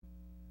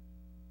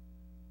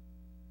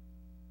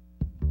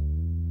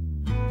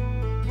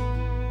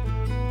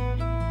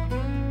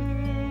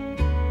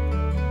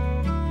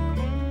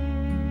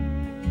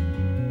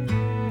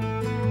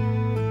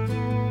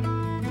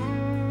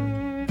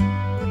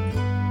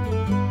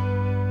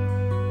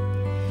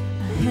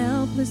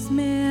helpless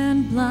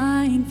man,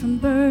 blind from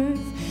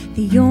birth.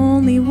 The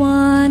only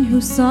one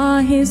who saw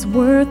his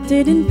worth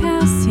didn't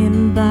pass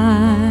him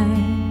by.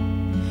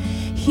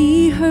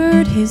 He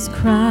heard his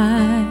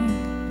cry.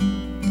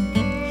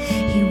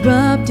 He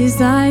rubbed his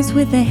eyes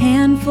with a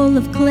handful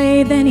of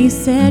clay. Then he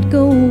said,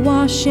 "Go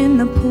wash in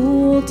the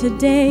pool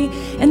today."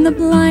 And the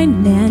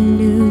blind man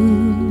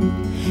knew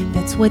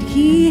that's what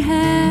he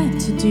had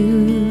to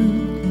do.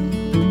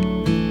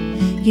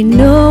 You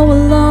know,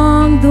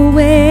 along the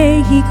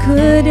way he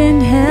couldn't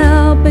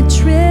help but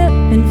trip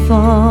and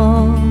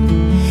fall.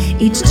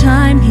 Each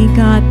time he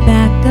got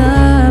back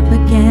up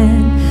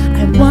again,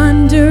 I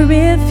wonder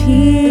if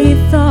he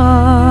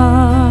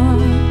thought,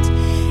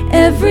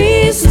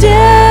 every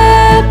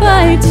step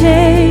I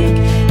take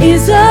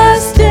is a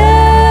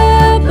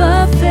step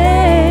of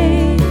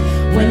faith.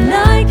 When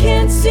I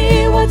can't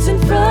see what's in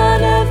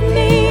front of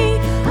me,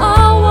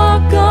 I'll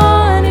walk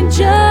on and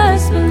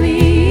just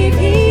believe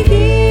he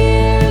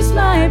hears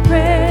my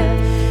prayer.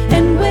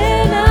 And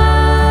when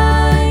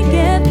I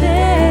get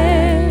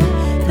there,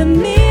 the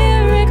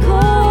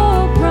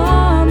miracle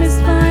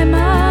promised by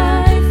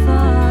my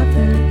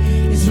Father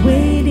is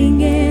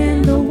waiting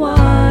in the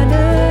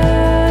water.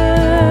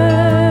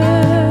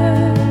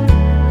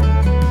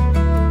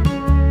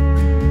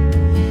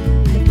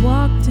 I've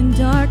walked in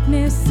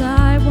darkness,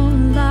 I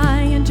won't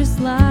lie, and just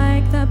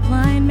like that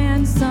blind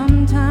man,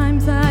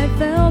 sometimes I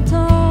felt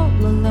all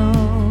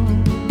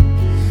alone,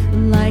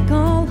 like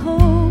all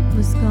hope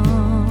was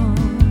gone.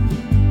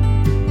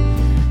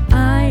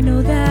 I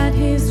know that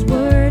his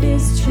word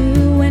is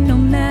true, and no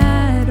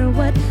matter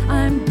what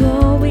I'm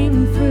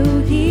going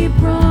through, he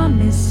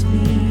promised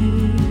me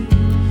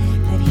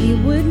that he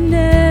would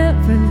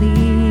never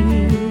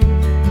leave.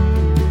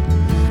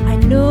 I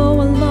know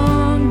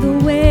along the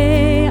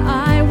way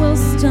I will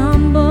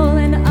stumble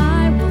and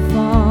I will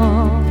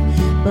fall,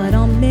 but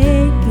I'll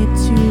make it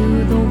to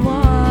the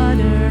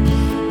water,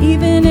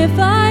 even if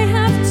I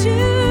have to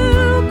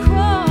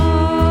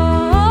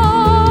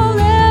crawl.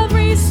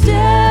 Every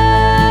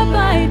step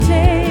I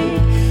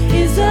take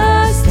is a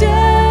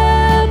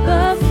step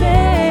of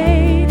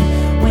faith.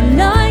 When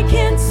I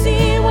can't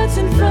see what's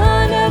in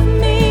front of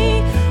me,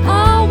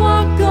 I'll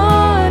walk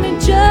on and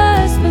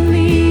just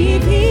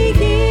believe he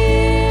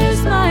hears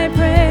my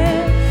prayer.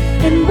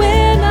 And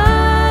when I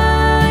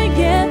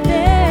get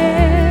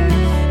there,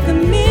 the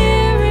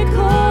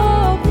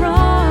miracle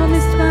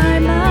promised by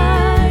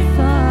my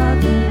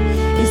Father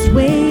is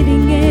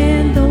waiting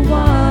in the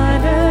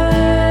water.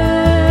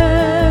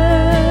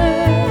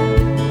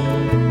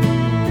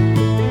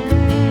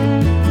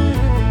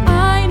 I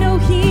know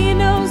he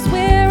knows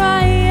where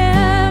I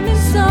am,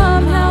 and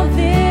somehow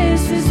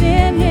this is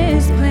in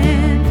his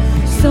plan.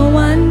 So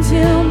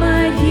until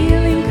my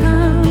healing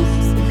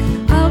comes,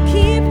 I'll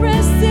keep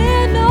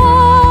pressing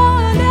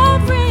on.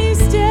 Every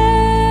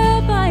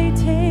step I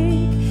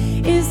take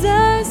is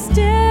a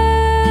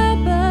step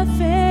of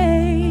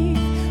faith.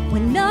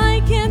 When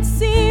I can't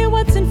see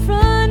what's in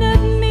front of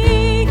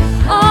me,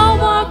 I'll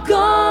walk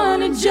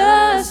on and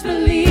just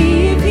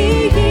believe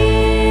he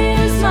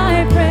hears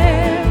my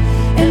prayer.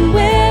 And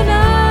when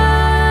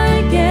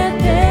I get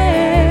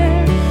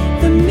there,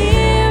 the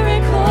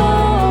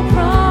miracle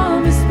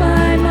promised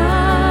by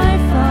my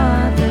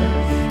Father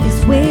is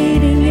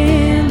waiting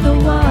in the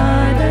water.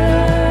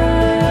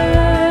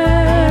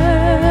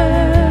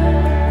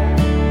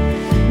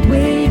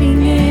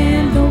 Waiting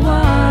in the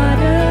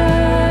water.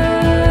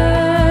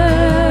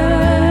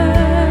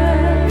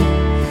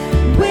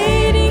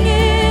 Waiting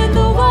in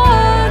the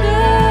water.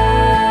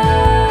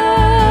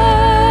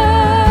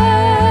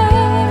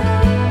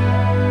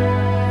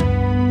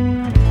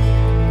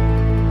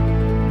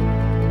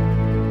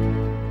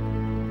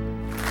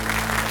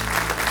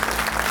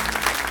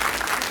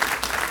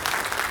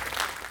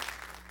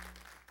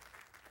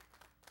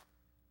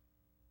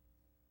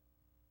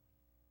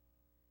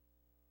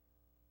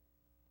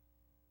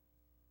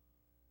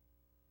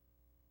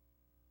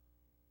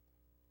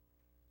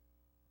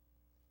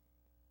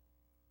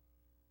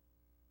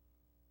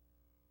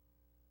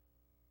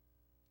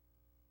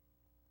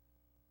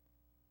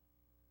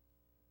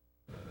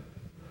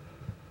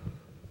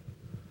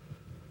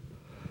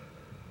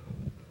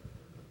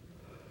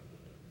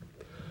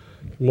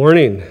 Good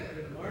morning.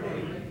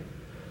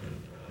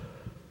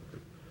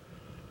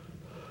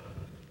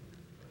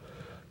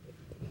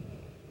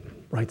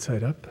 Right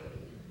side up.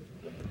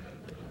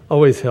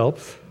 Always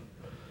helps.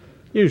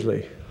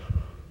 Usually.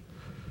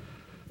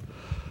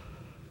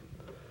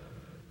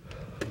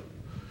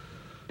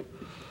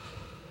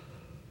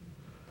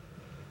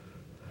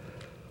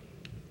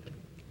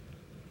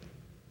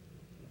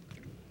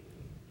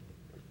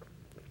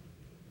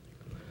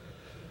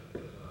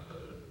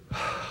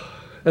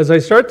 As I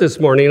start this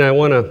morning, I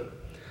want to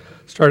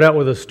start out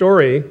with a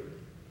story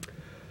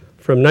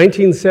from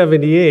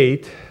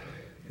 1978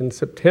 in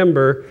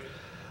September,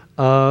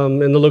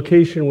 and the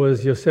location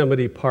was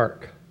Yosemite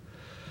Park.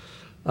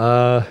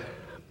 I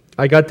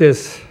got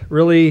this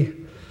really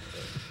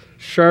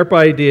sharp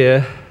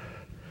idea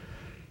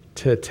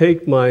to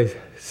take my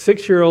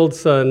 6-year-old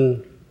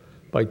son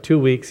by 2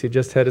 weeks. He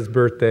just had his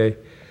birthday,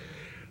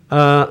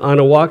 on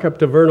a walk up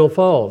to Vernal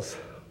Falls.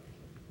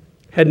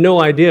 Had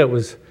no idea it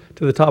was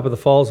to the top of the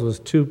falls was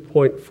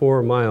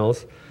 2.4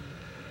 miles.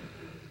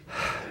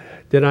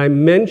 Did I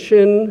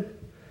mention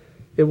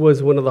it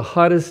was one of the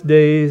hottest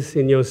days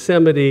in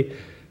Yosemite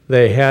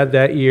they had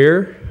that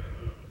year?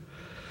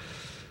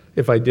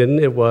 If I didn't,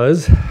 it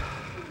was.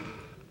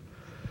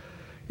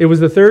 It was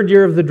the third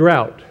year of the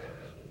drought.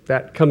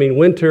 That coming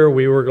winter,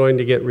 we were going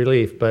to get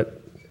relief,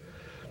 but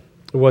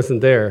it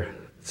wasn't there.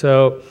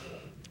 So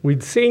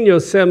we'd seen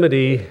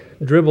Yosemite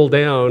dribble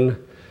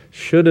down,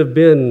 should have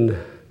been,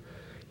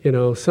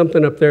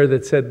 something up there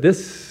that said,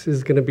 this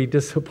is going to be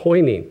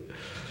disappointing.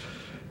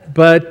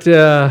 But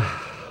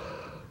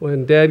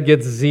when Dad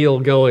gets zeal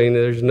going,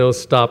 there's no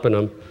stopping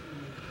him.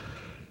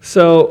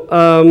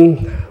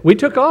 So we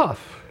took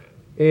off.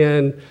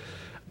 And,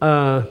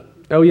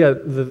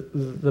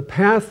 the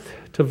path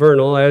to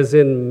Vernal, as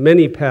in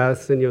many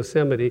paths in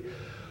Yosemite,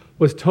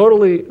 was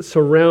totally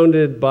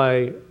surrounded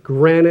by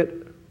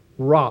granite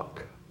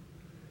rock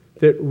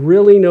that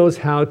really knows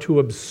how to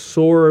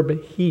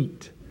absorb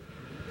heat.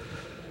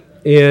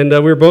 And we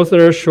were both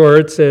in our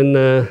shorts,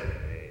 and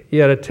he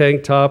had a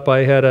tank top,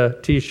 I had a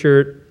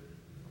t-shirt.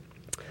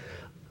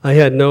 I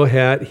had no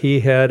hat, he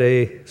had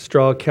a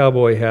straw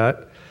cowboy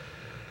hat.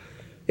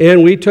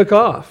 And we took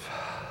off.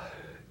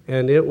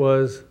 And it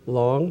was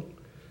long,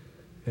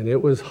 and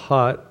it was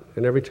hot,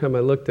 and every time I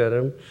looked at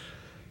him,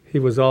 he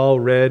was all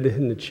red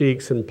in the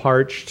cheeks and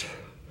parched.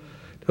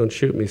 Don't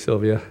shoot me,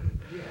 Sylvia.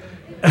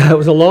 It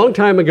was a long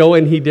time ago,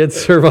 and he did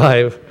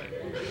survive.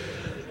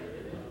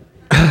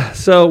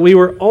 So we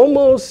were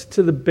almost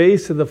to the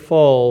base of the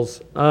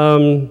falls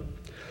when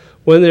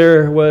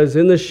there was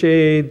in the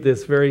shade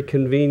this very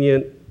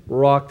convenient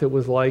rock that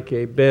was like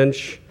a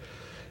bench,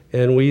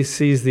 and we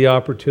seized the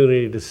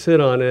opportunity to sit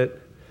on it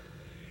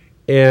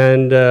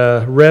and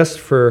rest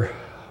for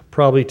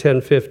probably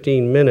 10,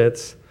 15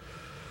 minutes.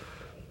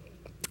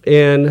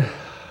 And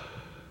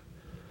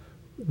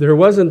there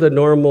wasn't the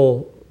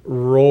normal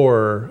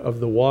roar of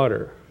the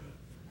water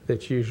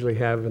that you usually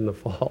have in the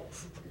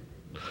falls.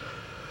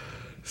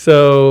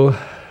 So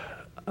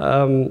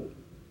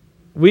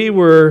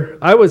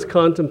I was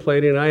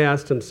contemplating, I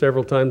asked him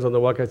several times on the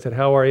walk, I said,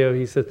 how are you?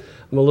 He said,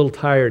 I'm a little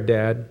tired,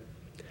 Dad.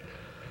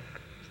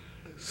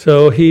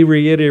 So he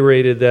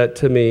reiterated that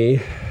to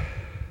me.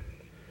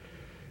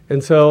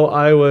 And so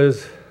I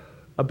was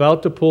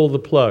about to pull the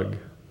plug,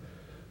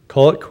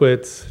 call it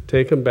quits,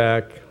 take him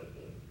back.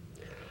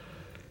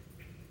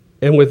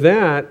 And with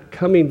that,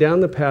 coming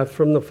down the path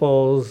from the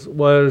falls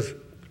was,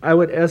 I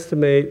would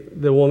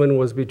estimate the woman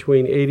was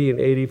between 80 and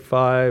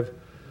 85,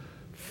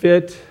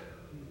 fit,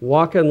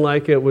 walking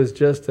like it was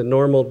just a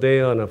normal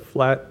day on a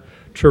flat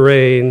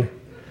terrain.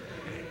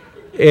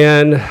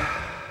 And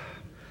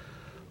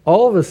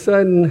all of a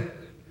sudden,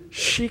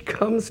 she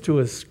comes to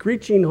a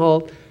screeching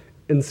halt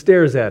and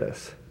stares at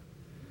us.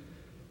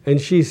 And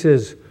she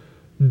says,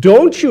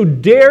 don't you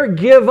dare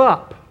give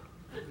up.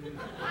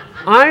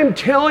 I'm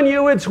telling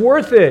you it's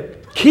worth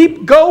it.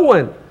 Keep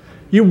going.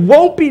 You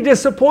won't be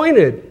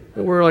disappointed.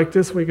 And we're like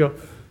this, we go,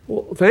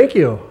 well, thank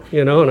you.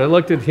 And I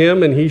looked at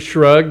him and he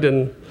shrugged.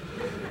 And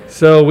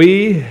so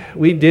we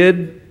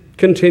did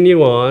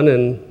continue on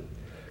and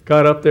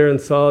got up there and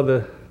saw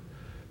the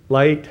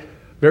light,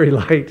 very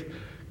light.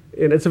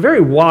 And it's a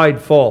very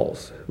wide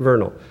falls,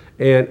 Vernal.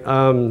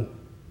 And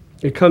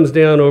it comes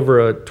down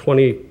over a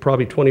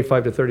probably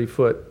 25 to 30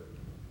 foot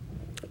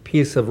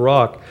piece of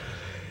rock.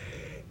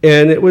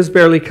 And it was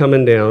barely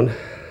coming down.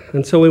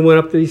 And so we went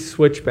up these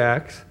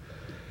switchbacks.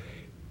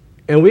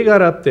 And we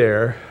got up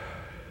there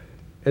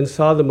and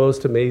saw the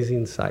most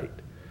amazing sight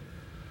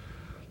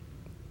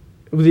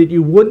that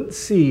you wouldn't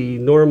see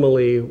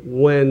normally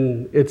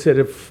when it's at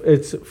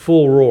its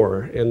full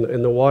roar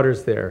and the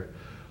water's there.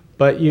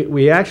 But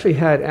we actually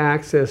had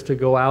access to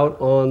go out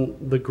on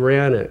the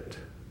granite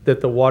that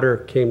the water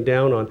came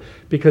down on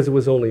because it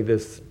was only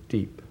this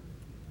deep.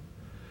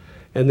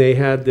 And they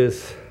had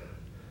this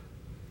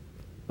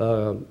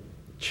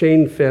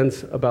chain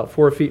fence about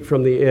 4 feet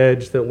from the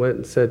edge that went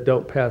and said,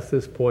 don't pass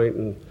this point,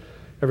 and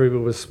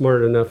everybody was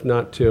smart enough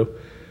not to.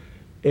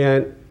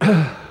 And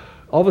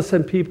all of a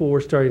sudden people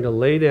were starting to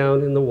lay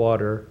down in the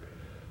water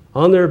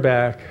on their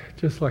back,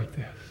 just like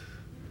this.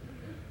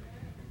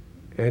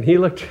 And he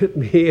looked at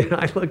me and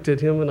I looked at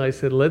him and I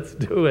said, let's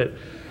do it.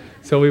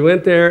 So we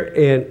went there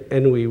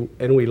and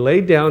we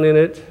laid down in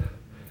it.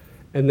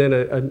 And then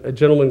a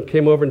gentleman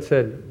came over and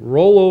said,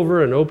 roll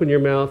over and open your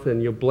mouth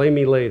and you'll blame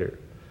me later.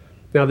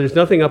 Now there's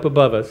nothing up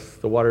above us.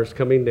 The water's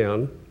coming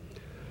down.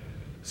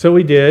 So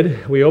we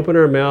did. We opened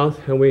our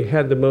mouth and we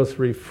had the most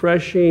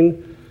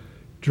refreshing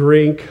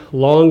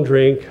long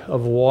drink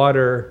of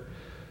water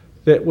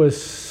that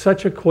was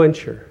such a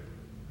quencher.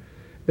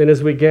 Then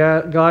as we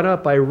got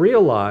up, I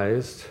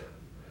realized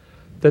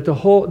that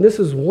this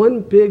is one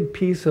big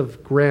piece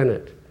of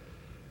granite.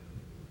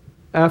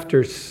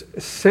 After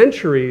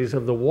centuries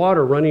of the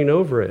water running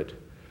over it,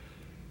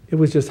 it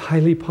was just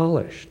highly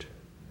polished.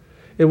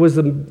 It was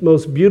the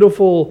most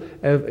beautiful,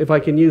 if I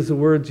can use the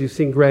words, you've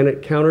seen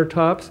granite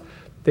countertops.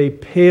 they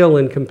pale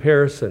in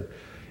comparison.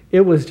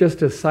 It was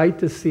just a sight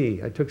to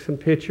see. I took some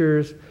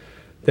pictures,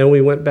 then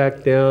we went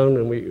back down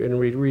and we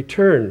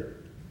returned.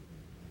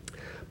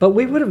 But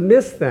we would have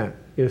missed that,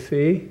 you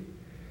see,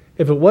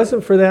 if it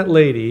wasn't for that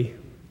lady,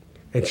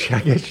 and I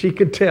guess she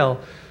could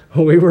tell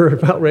when we were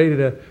about ready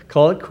to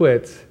call it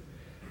quits.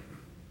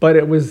 But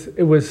it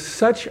was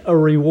such a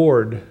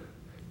reward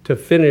to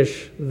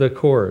finish the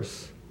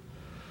course.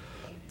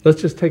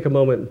 Let's just take a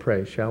moment and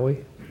pray, shall we?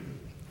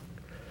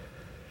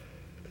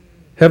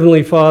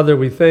 Heavenly Father,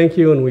 we thank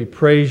you and we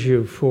praise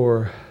you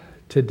for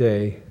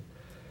today.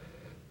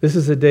 This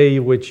is a day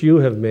which you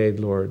have made,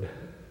 Lord.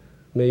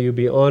 May you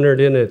be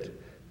honored in it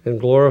and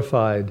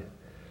glorified.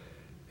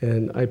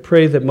 And I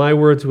pray that my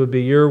words would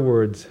be your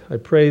words. I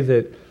pray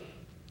that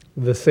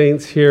the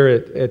saints here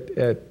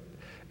at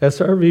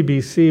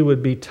SRVBC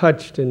would be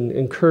touched and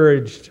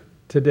encouraged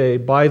today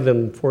by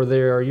them, for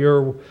they are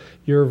your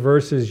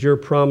verses, your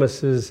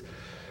promises,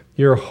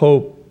 your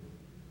hope.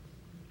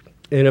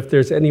 And if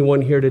there's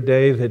anyone here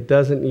today that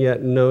doesn't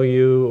yet know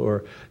you,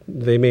 or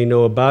they may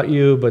know about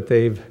you, but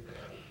they've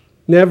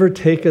never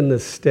taken the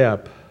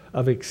step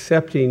of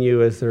accepting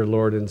you as their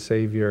Lord and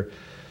Savior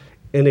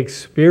and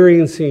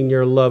experiencing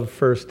your love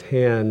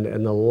firsthand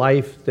and the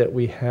life that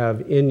we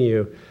have in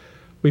you,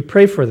 we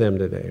pray for them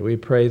today. We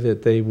pray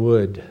that they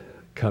would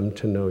come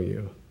to know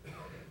you.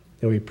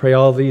 And we pray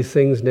all these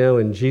things now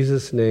in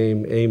Jesus'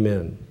 name,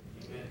 amen.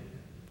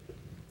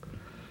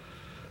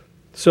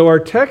 So our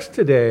text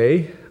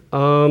today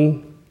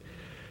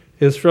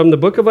is from the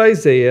book of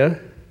Isaiah,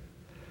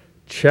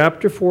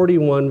 chapter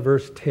 41,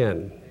 verse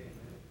 10.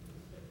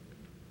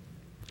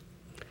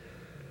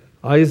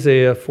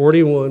 Isaiah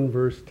 41,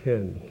 verse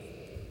 10.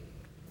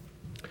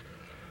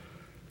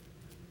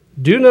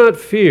 Do not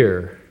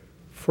fear,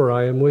 for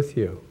I am with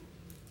you.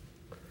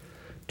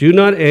 Do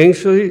not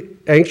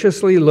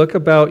anxiously look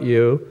about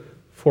you,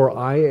 for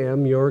I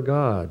am your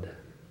God.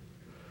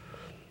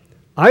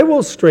 I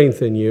will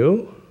strengthen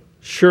you.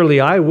 Surely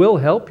I will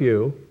help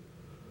you.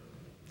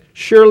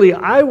 Surely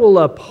I will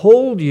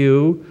uphold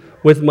you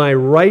with my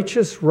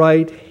righteous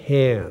right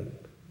hand.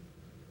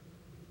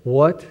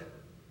 What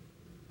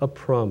a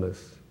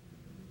promise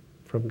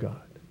from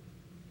God.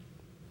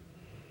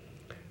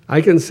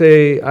 I can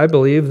say, I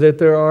believe that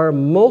there are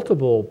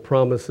multiple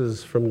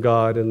promises from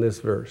God in this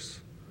verse.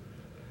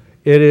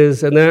 It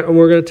is, and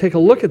we're going to take a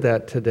look at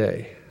that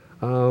today.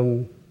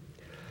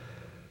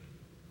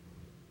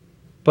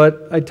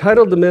 But I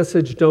titled the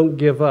message, Don't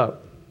Give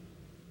Up.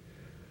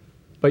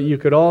 But you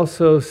could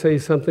also say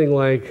something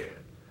like,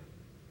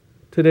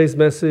 today's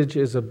message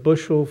is a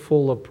bushel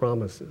full of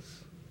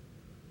promises.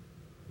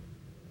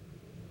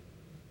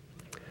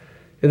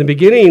 In the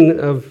beginning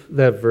of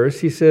that verse,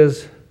 he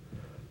says,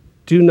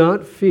 do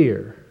not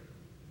fear,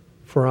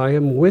 for I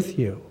am with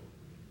you.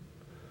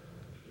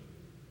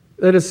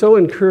 That is so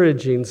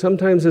encouraging.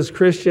 Sometimes as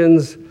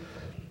Christians,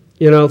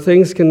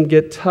 things can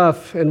get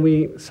tough, and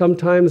we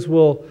sometimes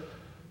will,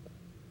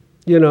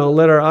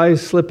 let our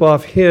eyes slip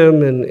off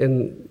him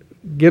and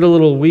get a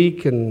little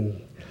weak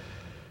and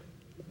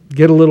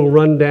get a little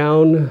run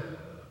down.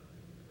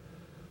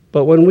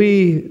 But when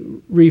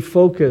we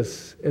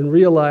refocus and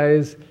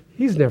realize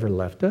he's never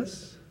left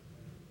us,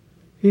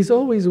 he's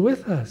always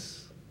with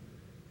us,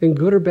 in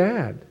good or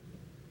bad.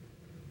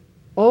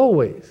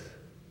 Always.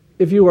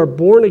 If you are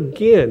born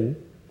again,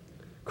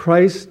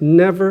 Christ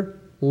never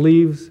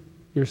leaves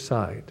your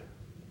side.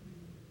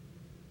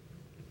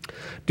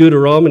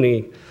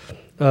 Deuteronomy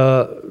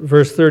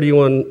verse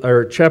 31,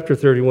 or chapter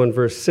 31,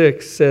 verse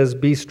 6 says,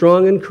 be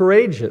strong and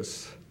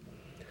courageous.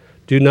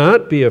 Do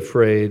not be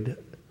afraid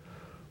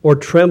or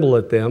tremble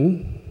at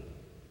them,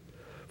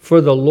 for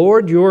the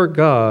Lord your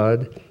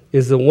God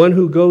is the one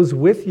who goes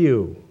with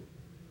you.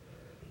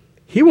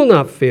 He will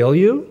not fail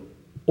you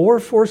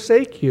or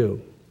forsake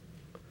you.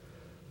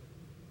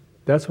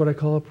 That's what I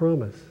call a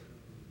promise.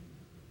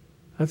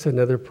 That's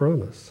another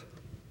promise.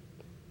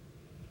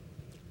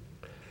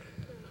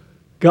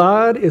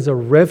 God is a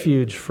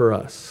refuge for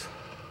us.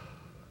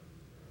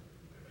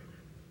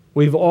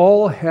 We've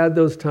all had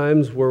those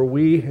times where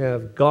we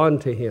have gone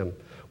to him.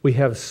 We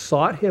have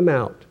sought him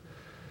out.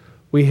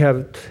 We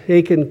have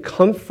taken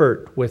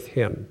comfort with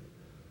him.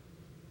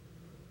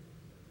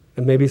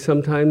 And maybe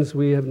sometimes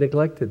we have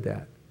neglected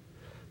that.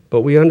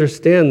 But we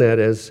understand that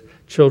as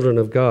children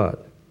of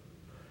God.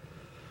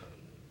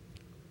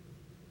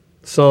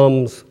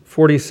 Psalms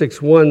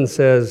 46:1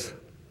 says,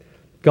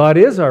 God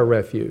is our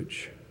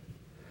refuge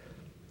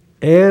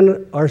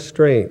and our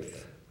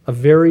strength, a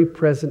very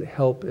present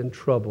help in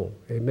trouble.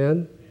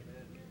 Amen?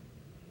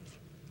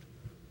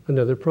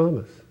 Another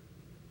promise.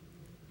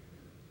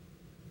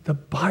 The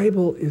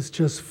Bible is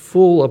just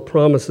full of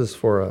promises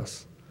for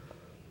us.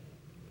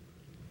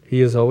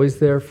 He is always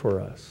there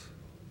for us.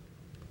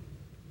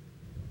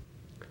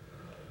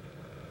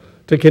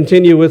 To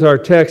continue with our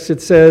text,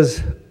 it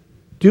says,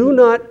 do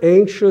not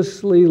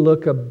anxiously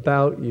look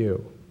about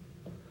you,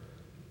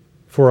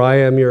 for I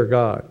am your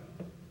God.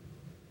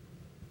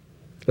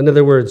 In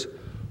other words,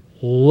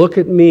 look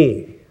at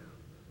me.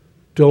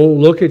 Don't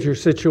look at your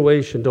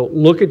situation. Don't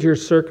look at your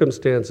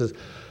circumstances.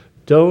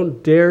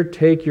 Don't dare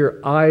take your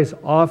eyes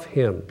off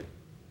him.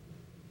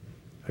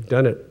 I've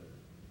done it.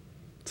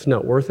 It's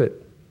not worth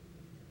it.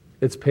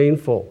 It's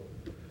painful.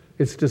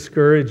 It's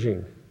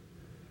discouraging.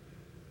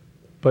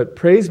 But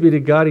praise be to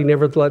God, he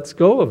never lets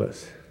go of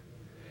us.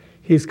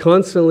 He's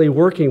constantly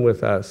working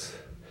with us.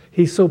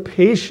 He's so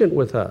patient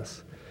with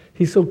us.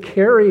 He's so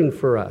caring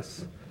for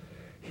us.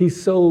 He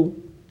so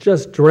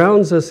just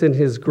drowns us in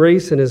his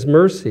grace and his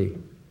mercy.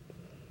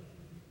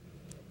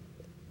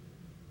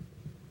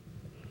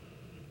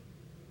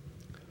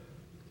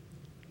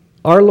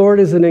 Our Lord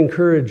is an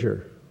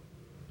encourager.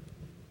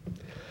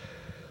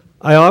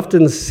 I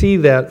often see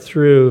that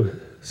through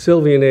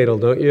Sylvia and Adel,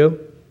 don't you?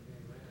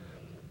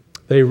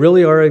 They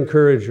really are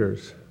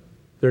encouragers.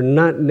 They're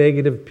not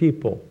negative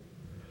people.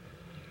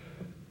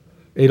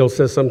 Adel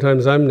says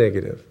sometimes I'm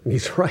negative, and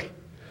he's right.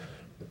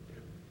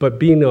 But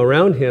being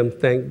around him,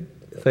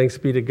 thanks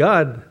be to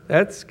God,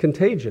 that's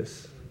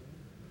contagious.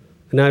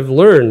 And I've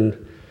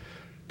learned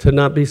to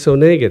not be so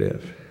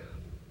negative.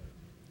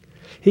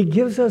 He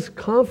gives us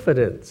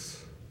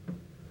confidence,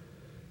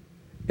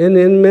 and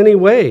in many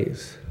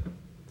ways,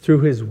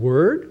 through his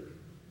word,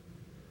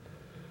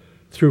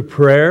 through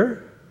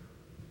prayer,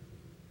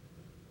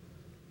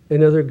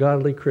 and other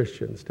godly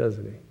Christians,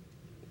 doesn't he?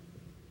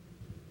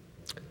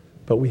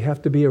 But we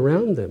have to be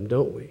around them,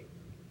 don't we?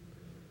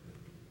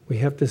 We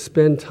have to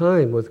spend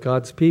time with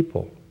God's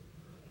people.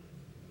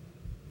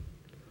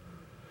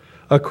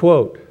 A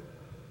quote: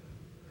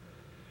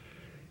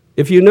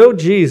 "If you know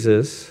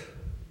Jesus,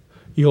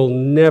 you'll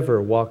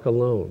never walk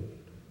alone."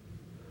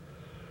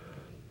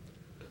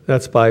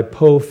 That's by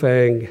Po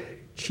Fang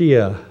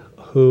Chia,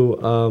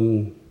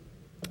 who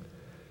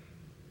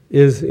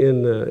is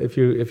in the, if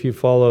you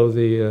follow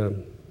the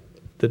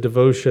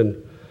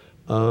devotion,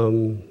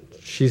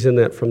 she's in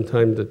that from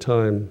time to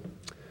time.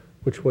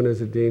 Which one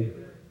is it, Dean?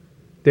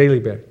 Daily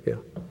Bear, yeah.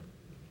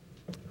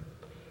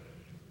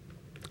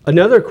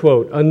 Another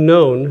quote,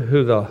 unknown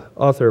who the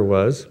author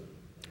was,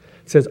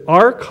 says,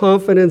 "Our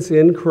confidence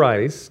in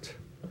Christ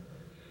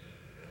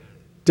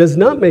does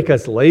not make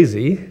us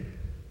lazy,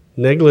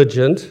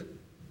 negligent,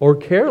 or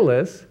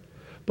careless,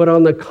 but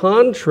on the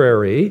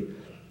contrary,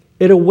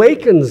 it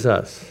awakens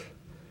us,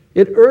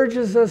 it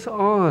urges us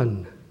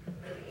on,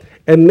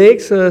 and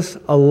makes us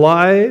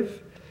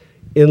alive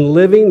in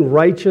living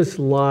righteous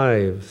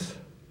lives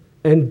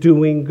and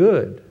doing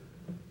good.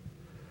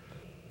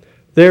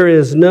 There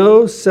is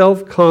no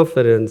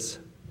self-confidence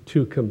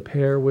to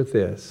compare with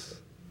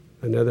this."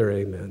 Another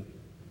amen.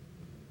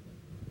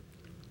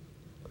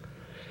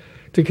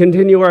 To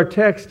continue our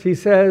text, he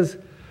says,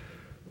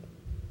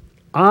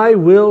 "I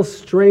will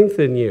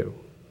strengthen you."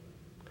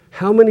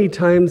 How many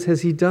times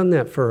has he done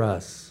that for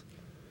us?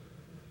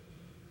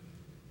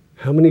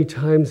 How many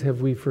times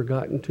have we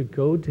forgotten to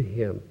go to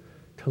him,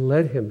 to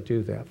let him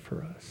do that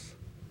for us?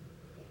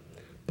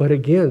 But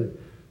again,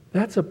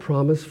 that's a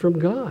promise from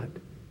God.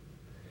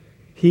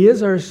 He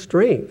is our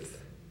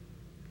strength.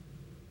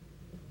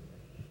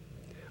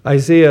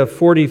 Isaiah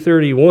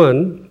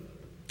 40:31,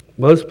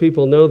 most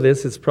people know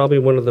this. It's probably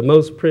one of the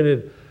most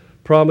printed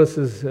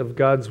promises of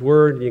God's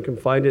word. You can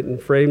find it in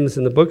frames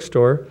in the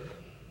bookstore.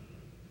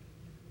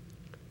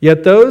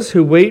 "Yet those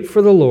who wait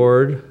for the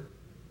Lord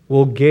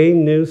will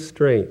gain new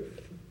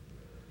strength.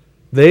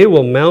 They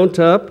will mount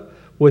up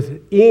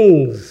with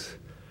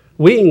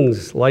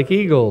wings like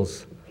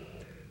eagles.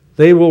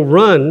 They will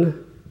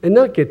run and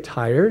not get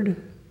tired.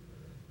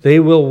 They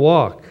will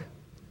walk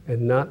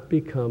and not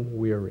become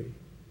weary."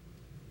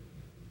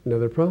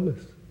 Another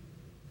promise.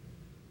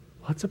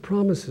 Lots of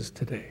promises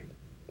today.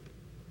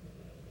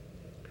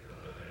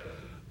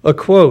 A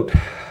quote: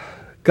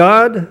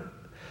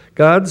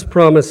 God's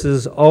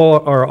promises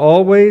are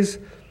always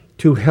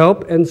to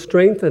help and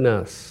strengthen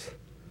us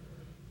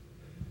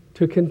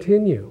to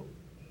continue.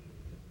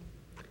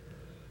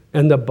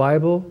 And the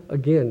Bible,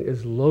 again,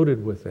 is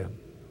loaded with them.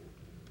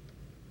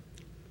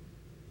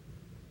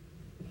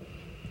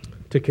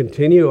 To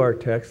continue our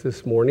text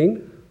this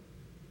morning,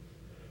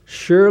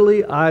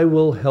 "Surely I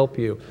will help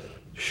you."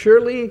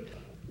 Surely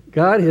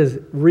God is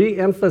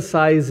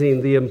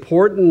re-emphasizing the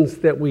importance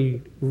that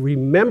we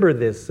remember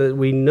this, that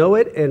we know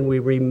it and we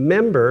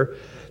remember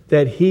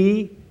that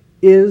he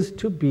is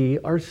to be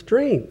our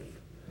strength.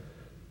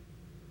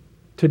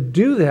 To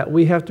do that,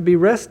 we have to be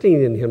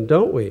resting in him,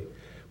 don't we?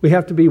 We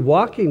have to be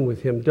walking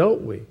with him,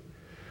 don't we?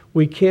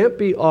 We can't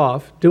be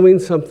off doing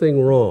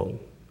something wrong.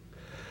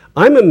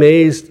 I'm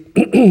amazed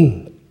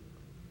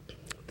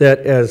that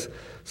as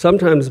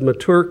sometimes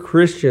mature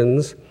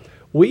Christians,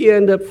 we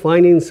end up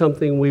finding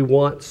something we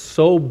want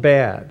so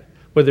bad,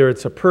 whether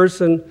it's a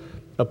person,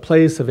 a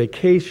place, a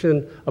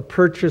vacation, a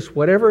purchase,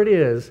 whatever it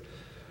is.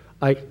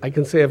 I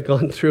can say I've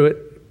gone through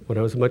it when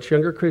I was a much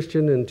younger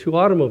Christian in 2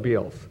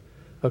 automobiles,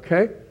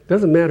 okay?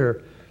 Doesn't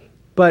matter.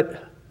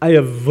 But I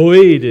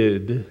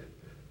avoided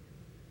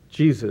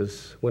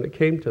Jesus when it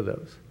came to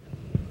those,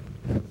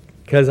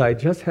 because I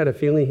just had a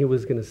feeling he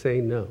was going to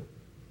say no.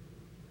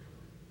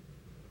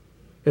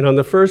 And on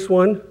the first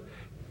one,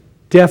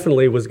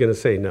 definitely was going to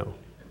say no.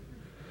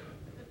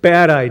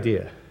 Bad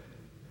idea.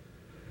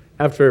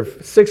 After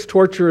 6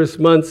 torturous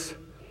months,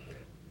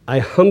 I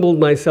humbled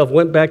myself,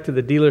 went back to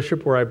the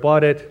dealership where I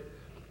bought it,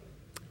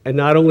 and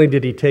not only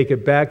did he take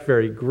it back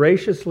very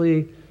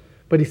graciously,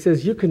 but he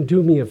says, "You can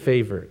do me a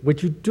favor.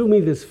 Would you do me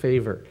this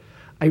favor?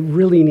 I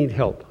really need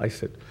help." I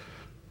said,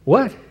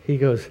 "What?" He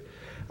goes,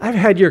 "I've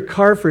had your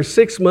car for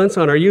 6 months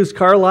on our used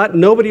car lot.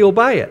 Nobody will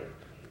buy it.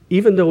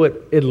 Even though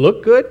it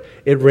looked good,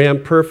 it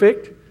ran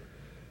perfect.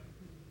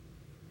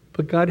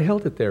 But God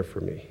held it there for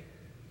me.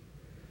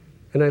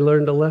 And I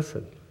learned a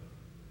lesson."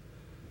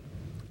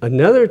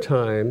 Another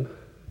time,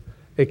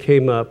 it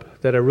came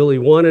up that I really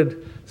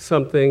wanted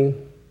something,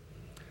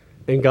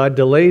 and God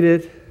delayed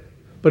it,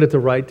 but at the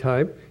right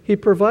time, He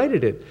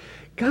provided it.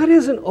 God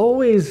isn't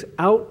always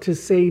out to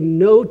say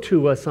no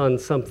to us on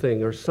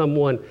something or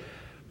someone,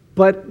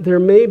 but there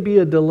may be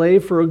a delay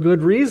for a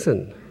good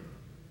reason.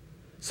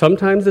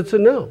 Sometimes it's a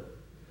no.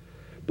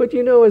 But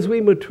as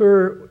we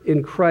mature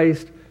in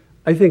Christ,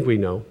 I think we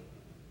know.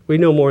 We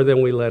know more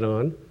than we let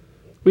on.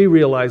 We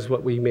realize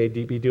what we may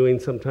be doing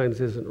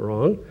sometimes isn't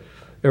wrong,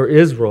 or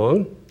is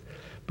wrong,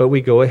 but we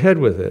go ahead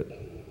with it.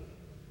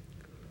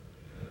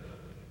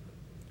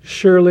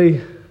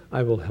 Surely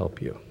I will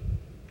help you.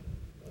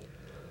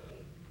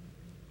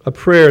 A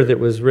prayer that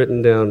was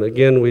written down.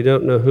 Again, we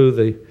don't know who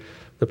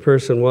the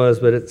person was,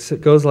 but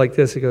it goes like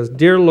this. It goes,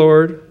 "Dear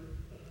Lord,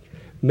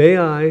 may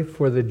I,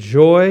 for the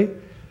joy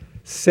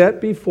set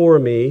before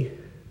me,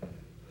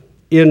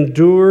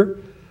 endure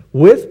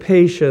with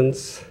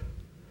patience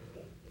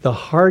the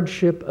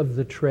hardship of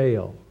the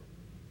trail.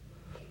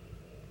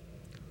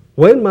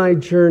 When my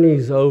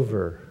journey's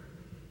over,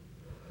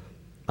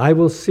 I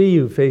will see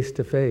you face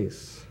to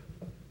face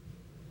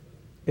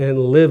and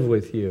live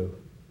with you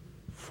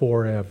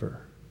forever."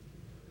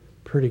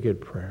 Pretty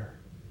good prayer.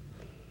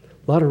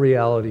 A lot of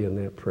reality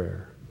in that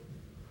prayer.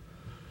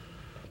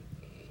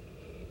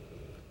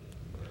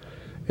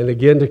 And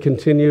again, to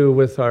continue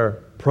with our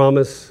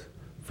promise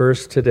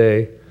verse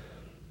today,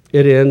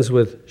 it ends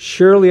with,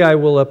 "Surely I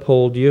will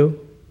uphold you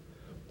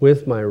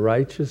with my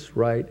righteous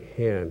right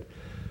hand."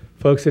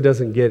 Folks, it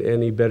doesn't get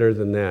any better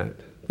than that.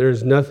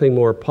 There's nothing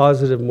more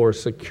positive, more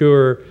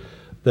secure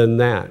than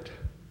that.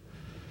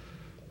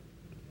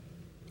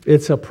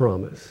 It's a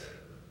promise.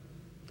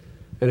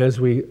 And as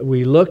we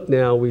look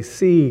now, we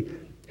see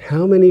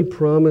how many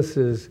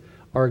promises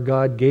our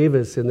God gave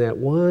us in that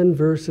one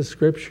verse of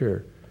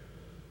Scripture.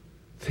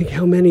 Think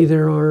how many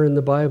there are in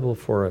the Bible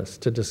for us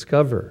to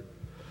discover.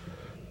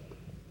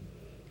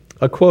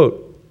 A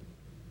quote,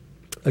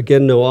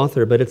 again, no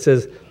author, but it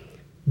says,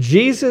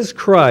 "Jesus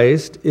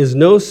Christ is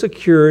no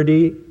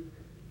security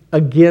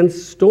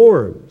against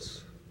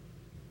storms,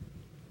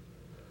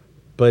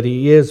 but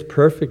He is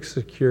perfect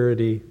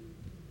security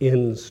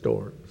in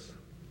storms."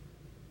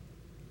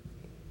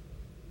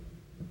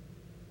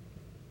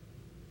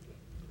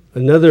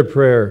 Another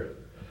prayer,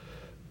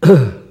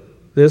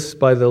 this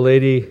by the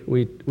lady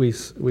we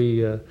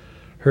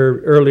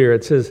heard earlier.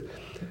 It says,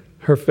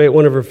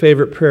 one of her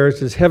favorite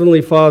prayers is,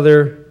 "Heavenly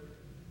Father,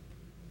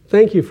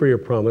 thank you for your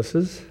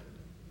promises,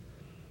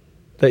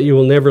 that you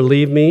will never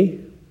leave me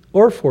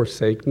or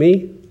forsake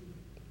me.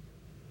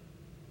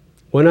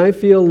 When I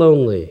feel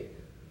lonely,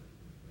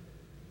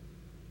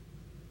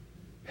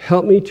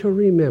 help me to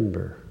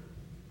remember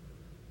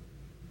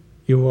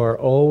you are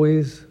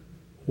always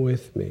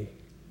with me."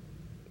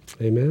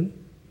 Amen?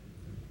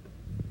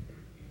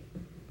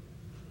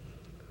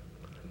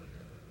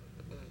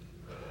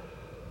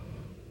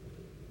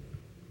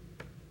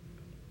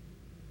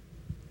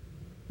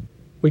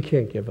 We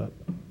can't give up.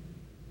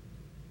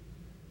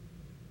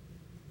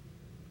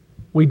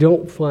 We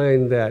don't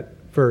find that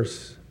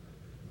verse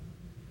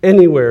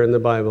anywhere in the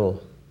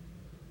Bible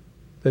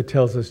that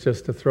tells us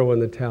just to throw in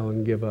the towel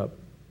and give up.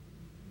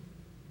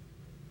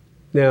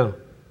 Now,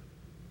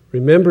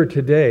 remember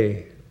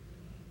today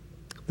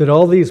that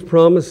all these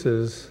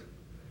promises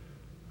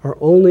are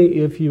only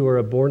if you are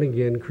a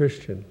born-again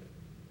Christian.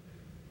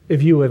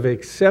 If you have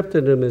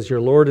accepted Him as your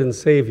Lord and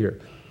Savior.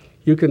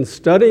 You can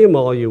study Him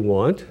all you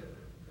want.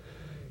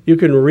 You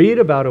can read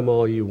about Him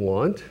all you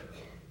want.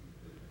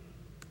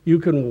 You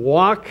can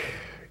walk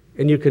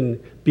and you can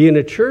be in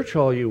a church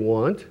all you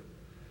want.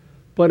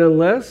 But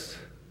unless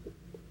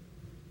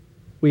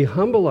we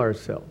humble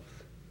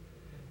ourselves,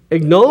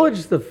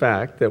 acknowledge the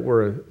fact that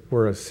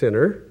we're a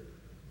sinner,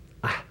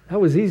 that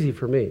was easy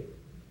for me.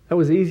 That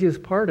was the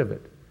easiest part of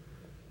it.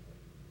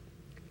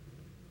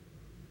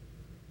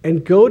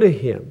 And go to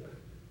Him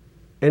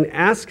and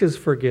ask His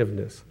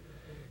forgiveness.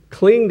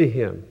 Cling to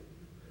Him.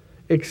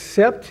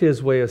 Accept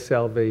His way of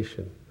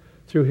salvation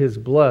through His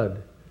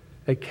blood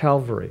at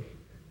Calvary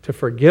to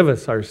forgive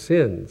us our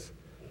sins.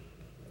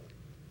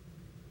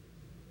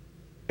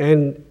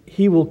 And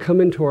He will come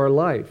into our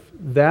life.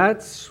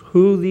 That's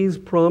who these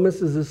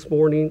promises this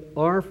morning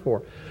are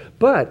for.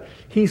 But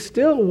He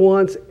still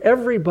wants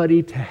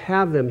everybody to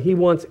have them. He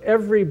wants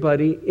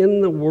everybody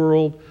in the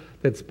world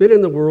that's been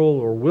in the world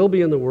or will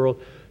be in the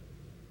world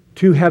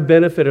to have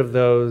benefit of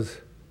those.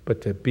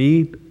 But to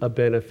be a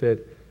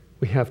benefit,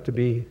 we have to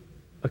be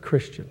a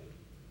Christian.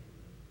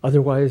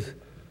 Otherwise,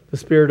 The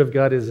Spirit of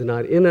God is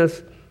not in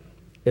us,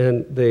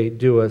 and they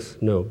do us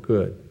no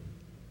good.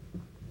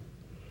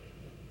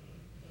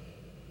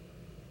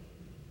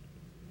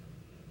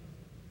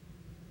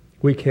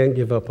 We can't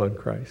give up on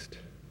Christ.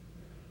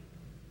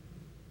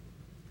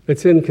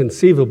 It's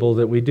inconceivable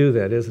that we do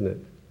that, isn't it?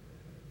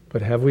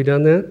 But have we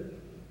done that?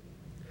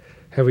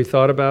 Have we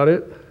thought about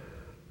it?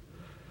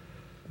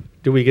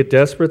 Do we get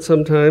desperate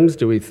sometimes?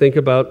 Do we think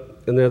about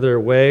another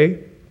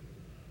way?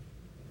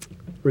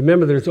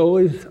 Remember, there's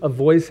always a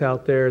voice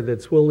out there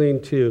that's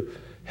willing to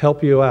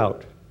help you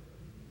out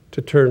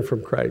to turn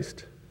from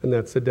Christ, and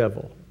that's the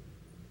devil.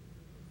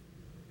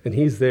 And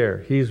he's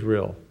there. He's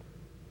real.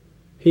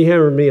 He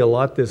hammered me a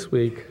lot this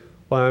week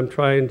while I'm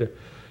trying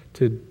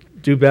to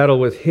do battle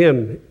with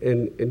him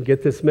and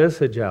get this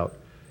message out,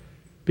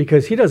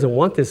 because he doesn't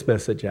want this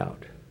message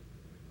out.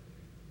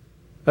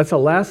 That's the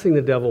last thing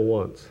the devil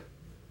wants.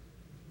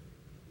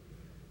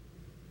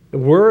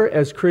 We're,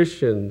 as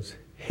Christians,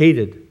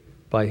 hated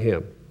by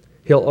him.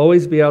 He'll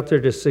always be out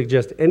there to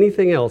suggest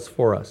anything else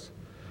for us.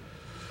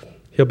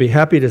 He'll be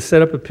happy to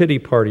set up a pity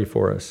party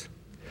for us.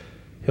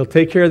 He'll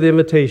take care of the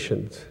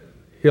invitations.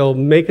 He'll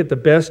make it the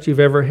best you've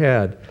ever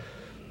had,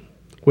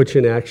 which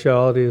in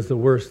actuality is the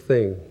worst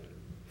thing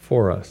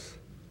for us.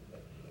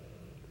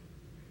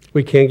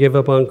 We can't give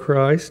up on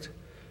Christ.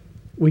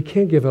 We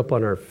can't give up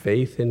on our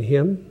faith in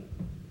him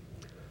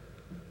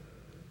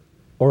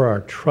or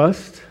our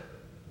trust.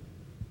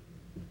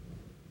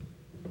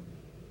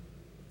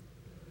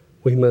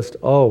 We must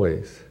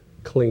always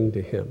cling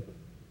to him.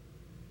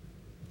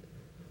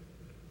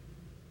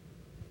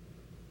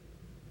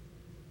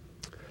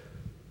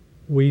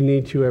 We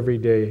need to every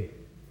day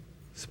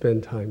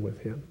spend time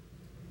with him.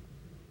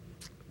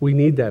 We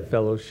need that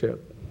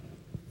fellowship.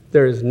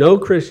 There is no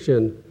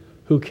Christian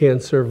who can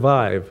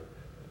survive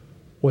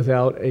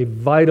without a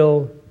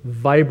vital,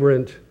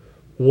 vibrant,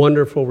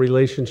 wonderful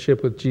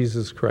relationship with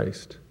Jesus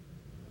Christ.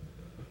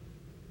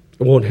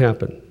 It won't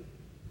happen.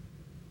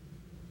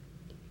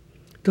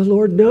 The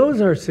Lord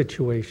knows our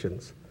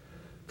situations.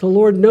 The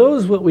Lord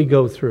knows what we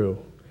go through.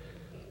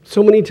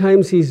 So many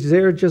times he's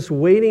there just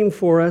waiting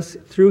for us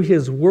through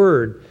his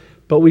word,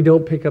 but we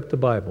don't pick up the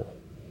Bible.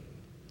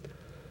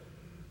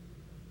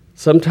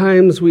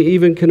 Sometimes we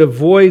even can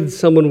avoid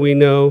someone we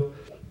know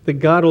that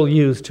God will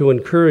use to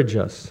encourage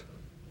us.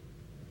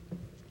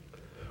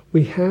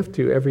 We have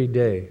to every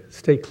day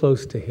stay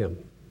close to him,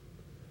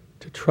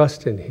 to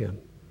trust in him,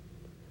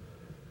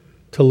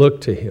 to look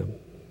to him.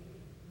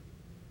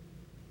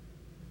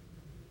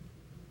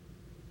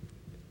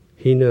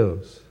 He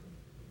knows.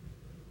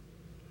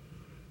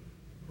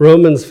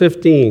 Romans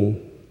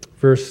 15,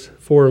 verse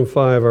 4 and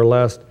 5, our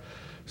last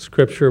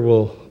scripture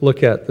we'll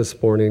look at this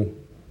morning,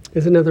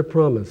 is another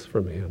promise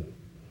from him.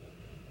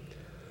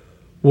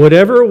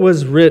 Whatever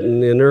was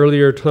written in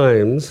earlier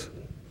times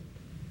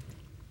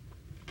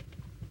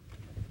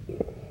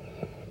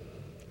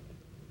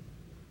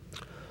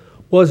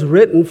was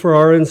written for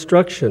our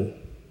instruction,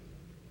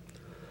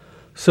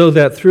 so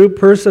that through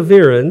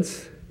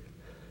perseverance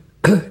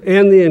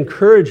and the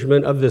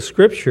encouragement of the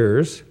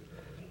Scriptures,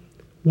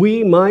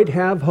 we might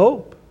have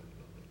hope.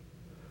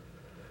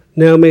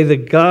 Now may the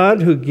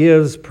God who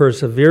gives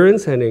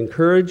perseverance and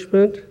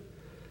encouragement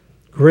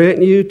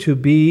grant you to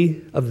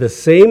be of the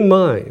same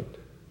mind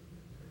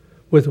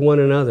with one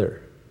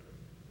another,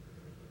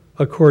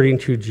 according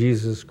to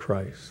Jesus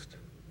Christ.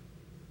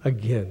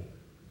 Again,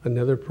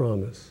 another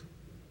promise.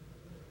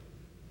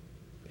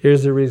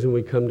 Here's the reason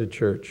we come to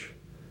church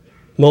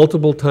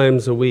multiple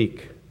times a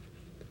week.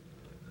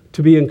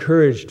 To be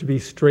encouraged, to be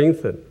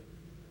strengthened.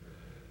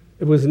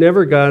 It was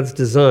never God's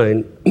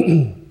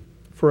design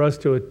for us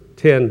to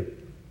attend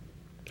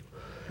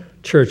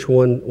church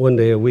one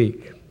day a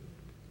week.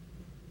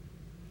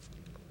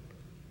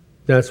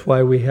 That's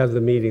why we have the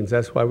meetings.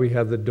 That's why we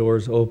have the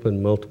doors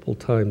open multiple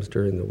times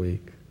during the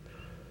week.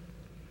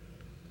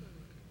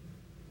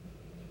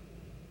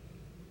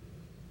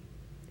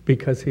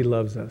 Because he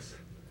loves us.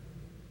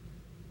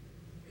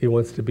 He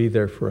wants to be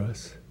there for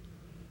us.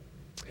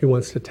 He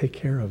wants to take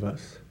care of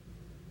us.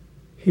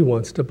 He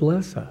wants to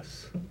bless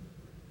us.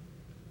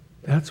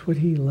 That's what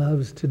he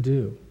loves to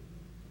do.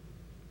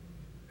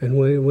 And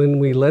when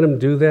we let him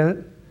do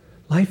that,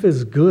 life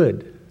is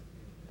good.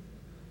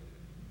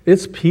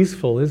 It's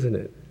peaceful, isn't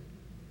it?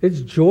 It's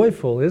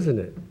joyful, isn't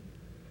it?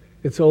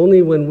 It's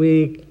only when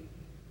we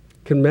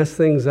can mess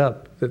things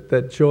up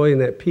that joy and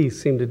that peace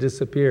seem to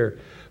disappear.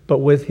 But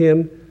with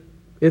him,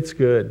 it's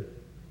good.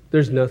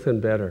 There's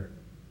nothing better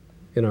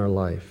in our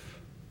life.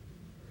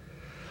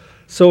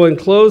 So in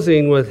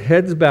closing, with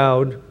heads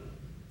bowed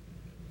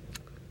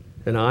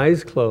and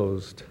eyes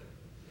closed,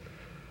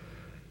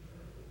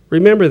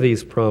 remember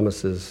these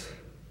promises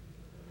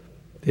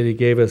that he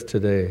gave us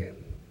today.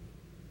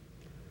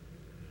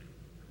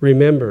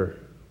 Remember,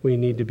 we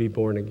need to be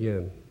born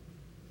again.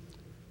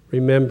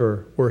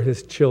 Remember, we're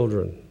his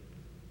children.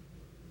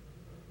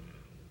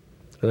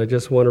 And I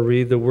just want to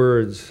read the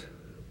words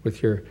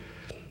with your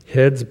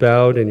heads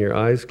bowed and your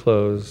eyes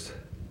closed.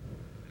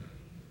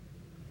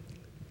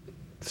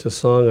 It's a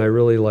song I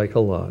really like a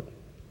lot.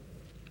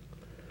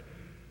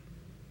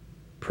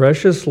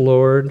 Precious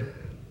Lord,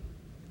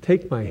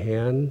 take my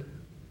hand.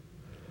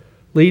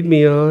 Lead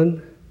me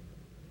on.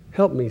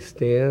 Help me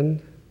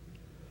stand.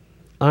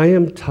 I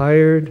am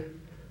tired.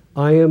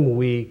 I am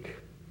weak.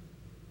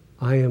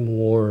 I am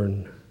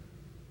worn.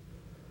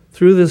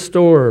 Through the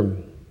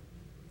storm,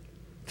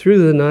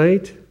 through the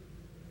night,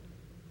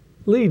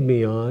 lead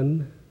me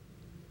on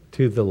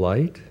to the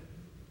light.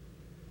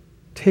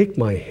 Take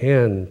my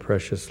hand,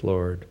 precious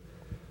Lord.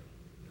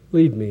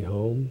 Lead me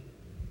home.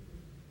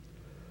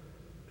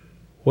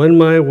 When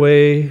my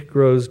way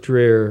grows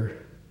drear,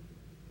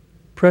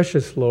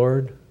 precious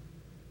Lord,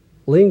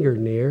 linger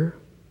near.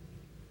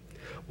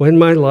 When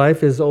my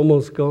life is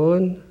almost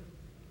gone,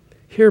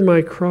 hear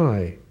my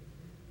cry,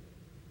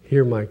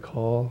 hear my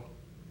call.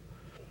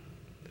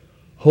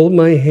 Hold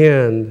my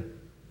hand,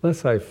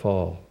 lest I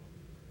fall.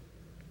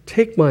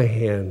 Take my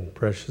hand,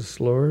 precious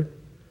Lord.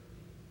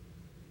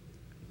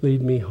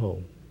 Lead me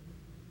home.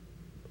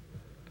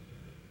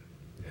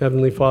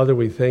 Heavenly Father,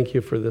 we thank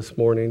you for this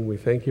morning. We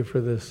thank you for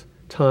this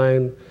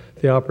time,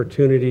 the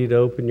opportunity to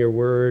open your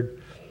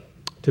word,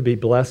 to be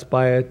blessed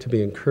by it, to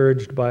be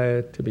encouraged by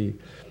it, to be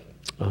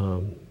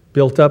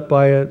built up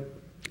by it.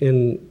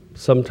 In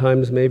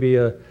sometimes maybe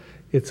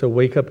it's a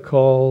wake-up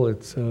call.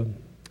 It's a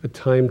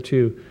time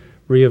to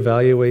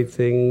reevaluate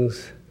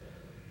things.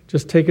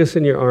 Just take us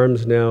in your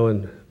arms now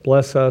and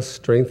bless us,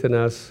 strengthen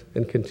us,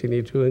 and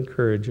continue to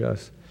encourage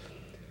us.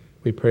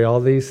 We pray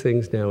all these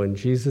things now in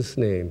Jesus'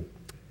 name.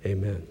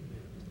 Amen.